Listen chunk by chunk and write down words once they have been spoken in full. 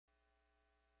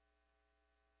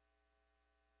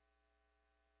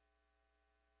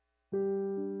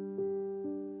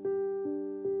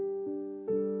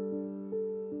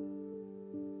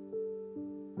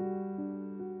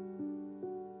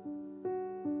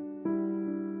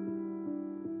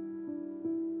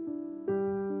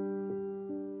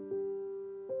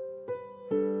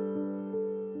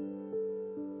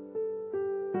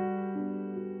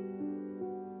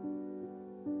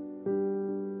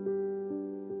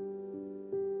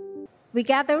We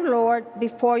gather, Lord,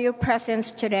 before your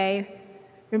presence today,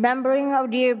 remembering our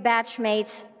dear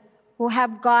batchmates who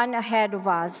have gone ahead of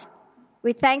us.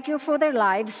 We thank you for their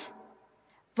lives,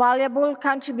 valuable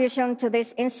contribution to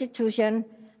this institution,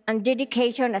 and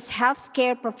dedication as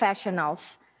healthcare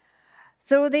professionals.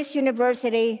 Through this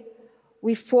university,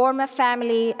 we form a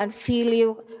family and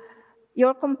feel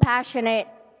your compassionate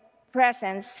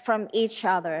presence from each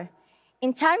other.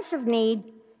 In times of need,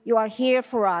 you are here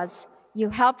for us. You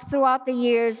help throughout the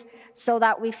years so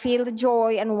that we feel the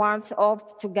joy and warmth of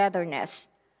togetherness.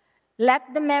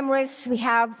 Let the memories we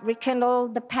have rekindle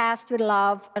the past with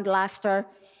love and laughter,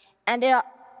 and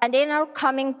in our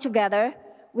coming together,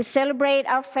 we celebrate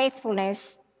our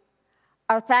faithfulness.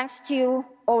 Our thanks to you,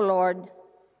 O Lord.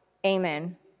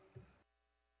 Amen.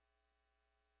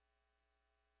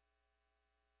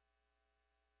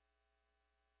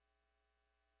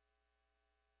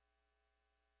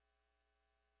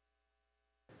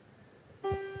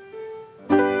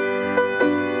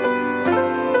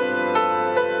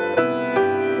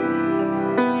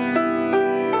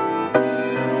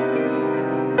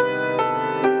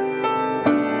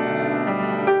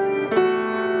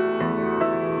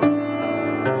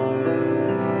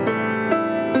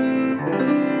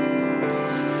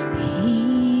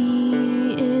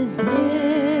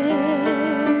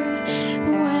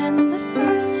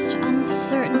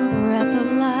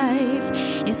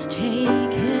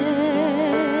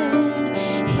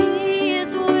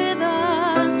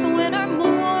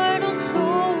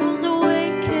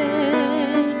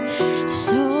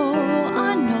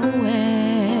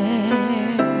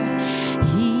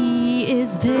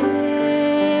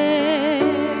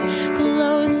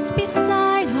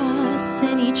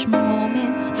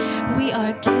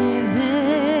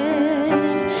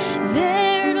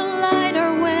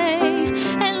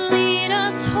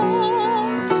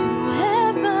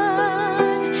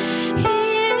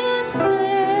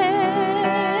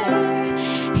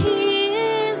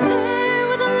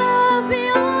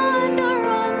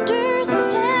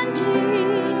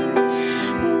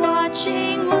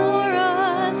 Watching o'er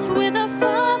us with a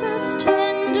Father's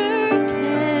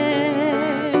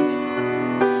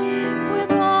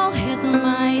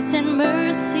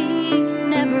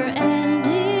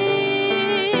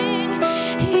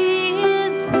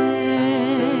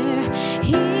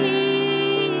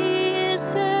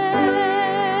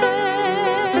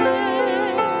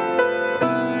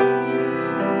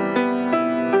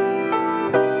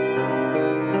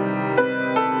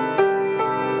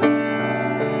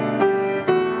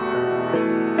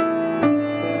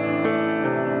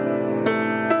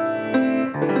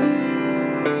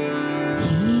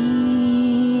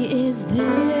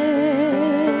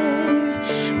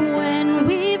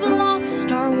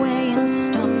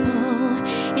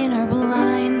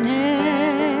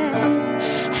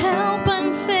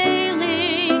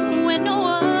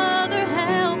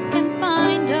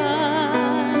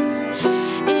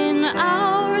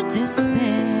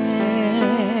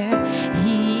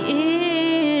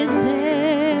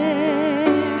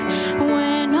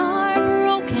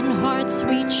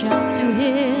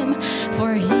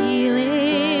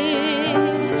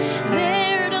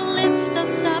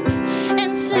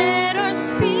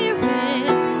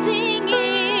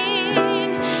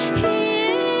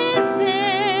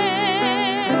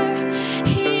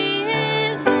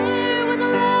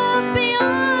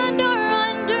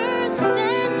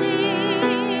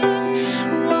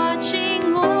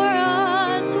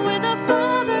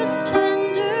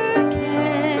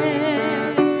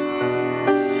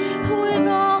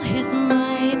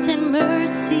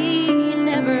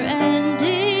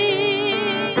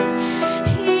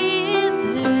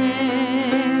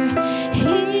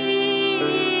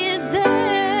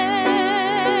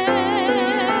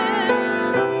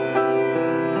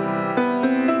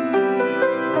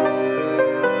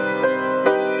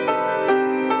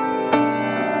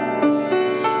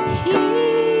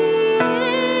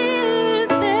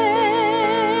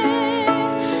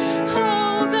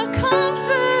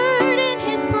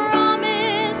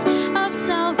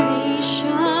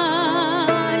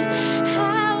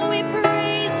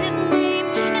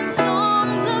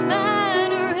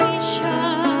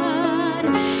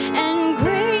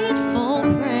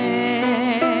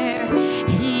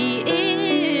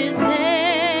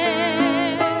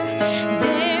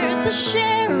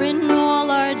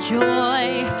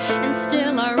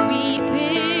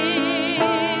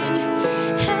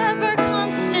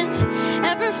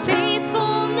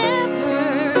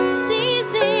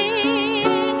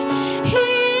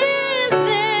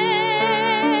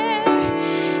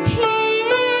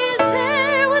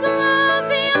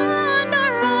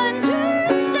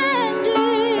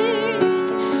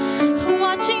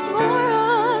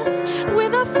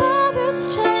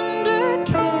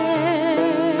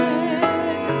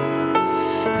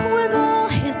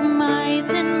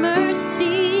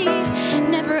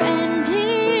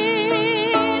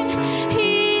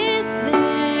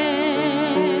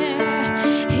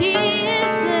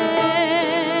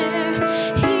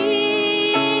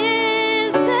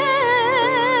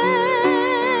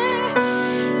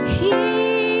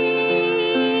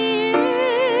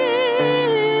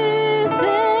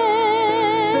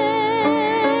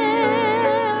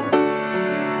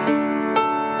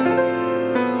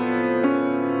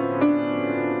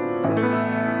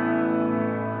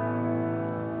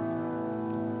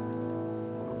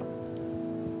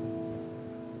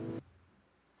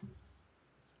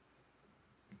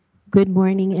Good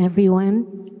morning,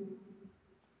 everyone.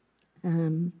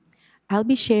 I'll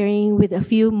be sharing with a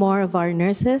few more of our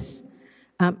nurses,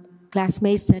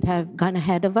 classmates that have gone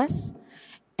ahead of us.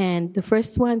 And the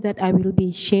first one that I will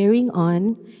be sharing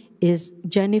on is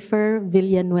Jennifer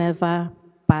Villanueva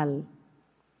Pal.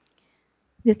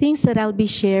 The things that I'll be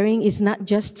sharing is not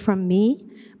just from me,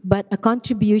 but a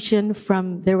contribution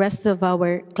from the rest of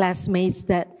our classmates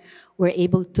that were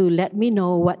able to let me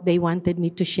know what they wanted me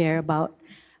to share about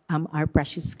our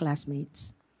precious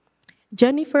classmates.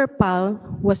 Jennifer Pal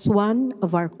was one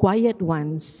of our quiet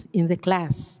ones in the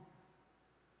class.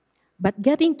 But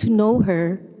getting to know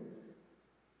her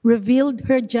revealed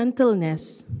her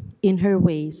gentleness in her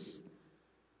ways.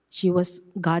 She was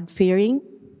God-fearing,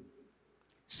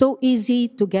 so easy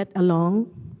to get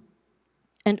along,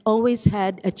 and always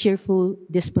had a cheerful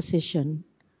disposition.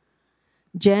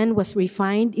 Jen was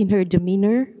refined in her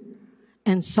demeanor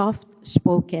and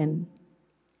soft-spoken.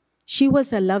 She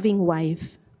was a loving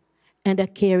wife and a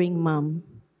caring mom.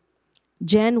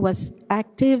 Jen was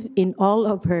active in all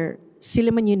of her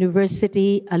Silliman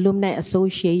University Alumni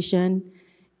Association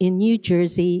in New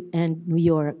Jersey and New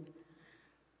York.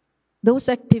 Those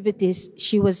activities,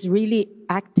 she was really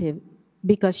active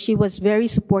because she was very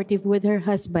supportive with her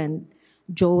husband,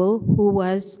 Joel, who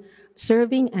was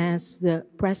serving as the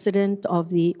president of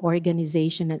the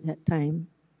organization at that time.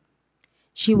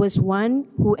 She was one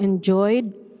who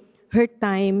enjoyed her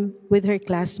time with her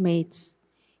classmates,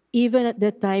 even at the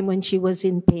time when she was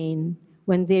in pain,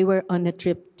 when they were on a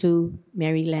trip to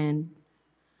Maryland.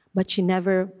 But she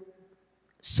never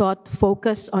sought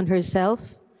focus on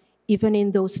herself, even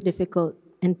in those difficult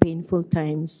and painful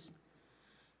times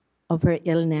of her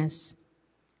illness.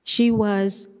 She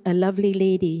was a lovely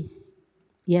lady.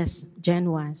 Yes,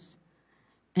 Jen was.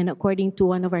 And according to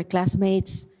one of our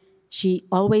classmates, she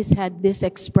always had this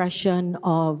expression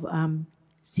of,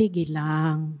 sige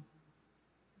lang.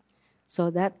 So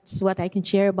that's what I can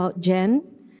share about Jen.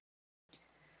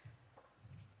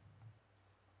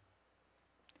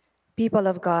 People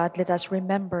of God, let us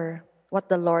remember what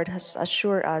the Lord has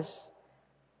assured us,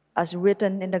 as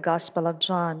written in the Gospel of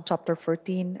John, chapter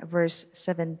 14, verse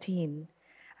 17.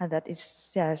 And that it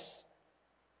says,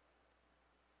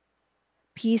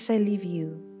 "Peace I leave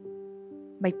you,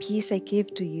 my peace I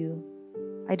give to you.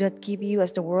 I do not give you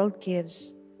as the world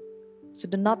gives. So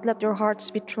do not let your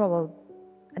hearts be troubled,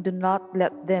 and do not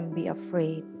let them be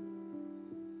afraid."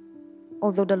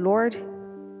 Although the Lord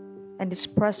and His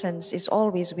presence is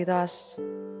always with us,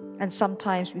 and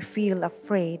sometimes we feel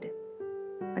afraid,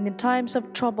 and in times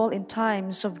of trouble, in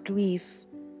times of grief,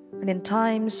 and in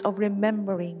times of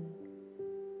remembering,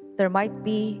 there might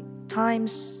be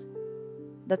times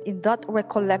that in that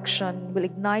recollection will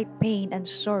ignite pain and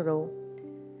sorrow,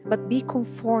 but be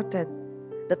comforted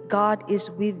that God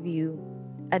is with you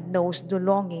and knows the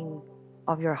longing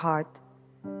of your heart.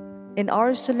 In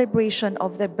our celebration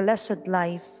of the blessed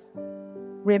life,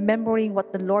 remembering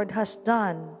what the Lord has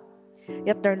done,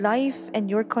 yet their life and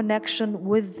your connection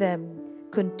with them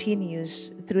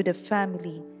continues through the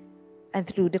family and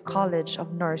through the College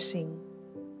of Nursing.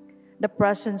 The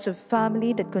presence of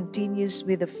family that continues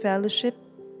with the fellowship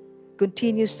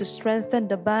continues to strengthen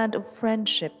the band of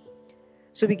friendship.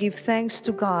 So we give thanks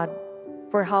to God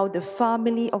for how the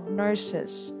family of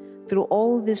nurses through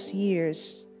all these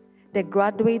years, the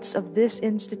graduates of this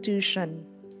institution,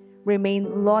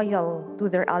 remain loyal to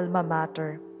their alma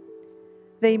mater.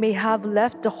 They may have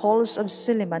left the halls of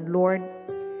Silliman, Lord,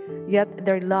 yet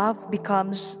their love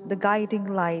becomes the guiding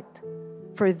light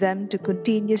for them to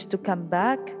continue to come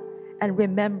back and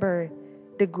remember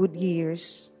the good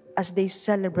years as they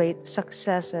celebrate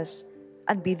successes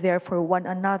and be there for one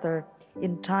another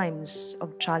in times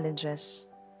of challenges.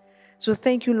 So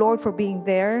thank you, Lord, for being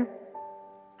there,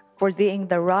 for being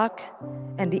the rock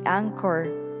and the anchor,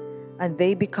 and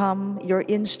they become your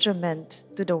instrument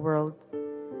to the world.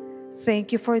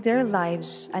 Thank you for their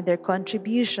lives and their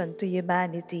contribution to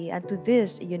humanity and to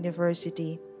this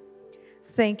university.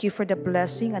 Thank you for the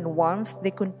blessing and warmth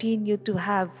they continue to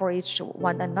have for each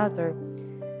one another,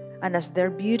 and as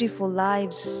their beautiful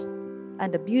lives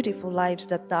and the beautiful lives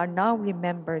that are now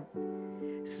remembered,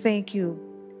 thank you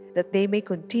that they may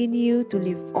continue to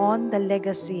live on the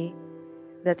legacy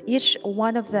that each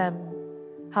one of them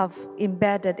have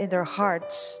embedded in their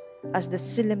hearts as the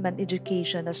Silliman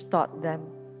education has taught them.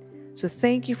 So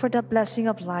thank you for the blessing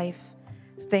of life.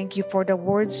 Thank you for the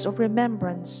words of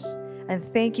remembrance. And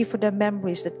thank you for the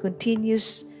memories that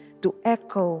continues to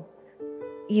echo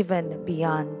even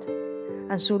beyond.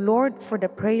 And so, Lord, for the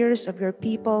prayers of your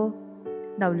people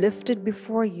now lifted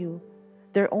before you,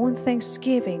 their own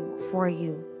thanksgiving for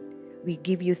you, we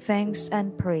give you thanks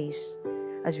and praise.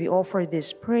 As we offer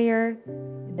this prayer,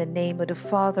 in the name of the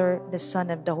Father, the Son,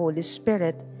 and the Holy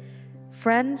Spirit.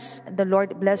 Friends, the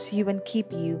Lord bless you and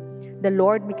keep you. The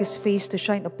Lord make his face to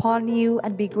shine upon you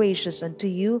and be gracious unto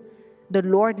you. The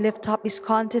Lord lift up his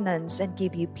countenance and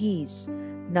give you peace,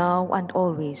 now and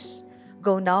always.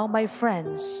 Go now, my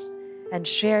friends, and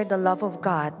share the love of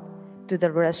God to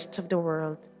the rest of the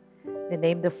world. In the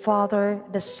name of the Father,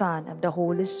 the Son, and the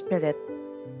Holy Spirit.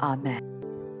 Amen.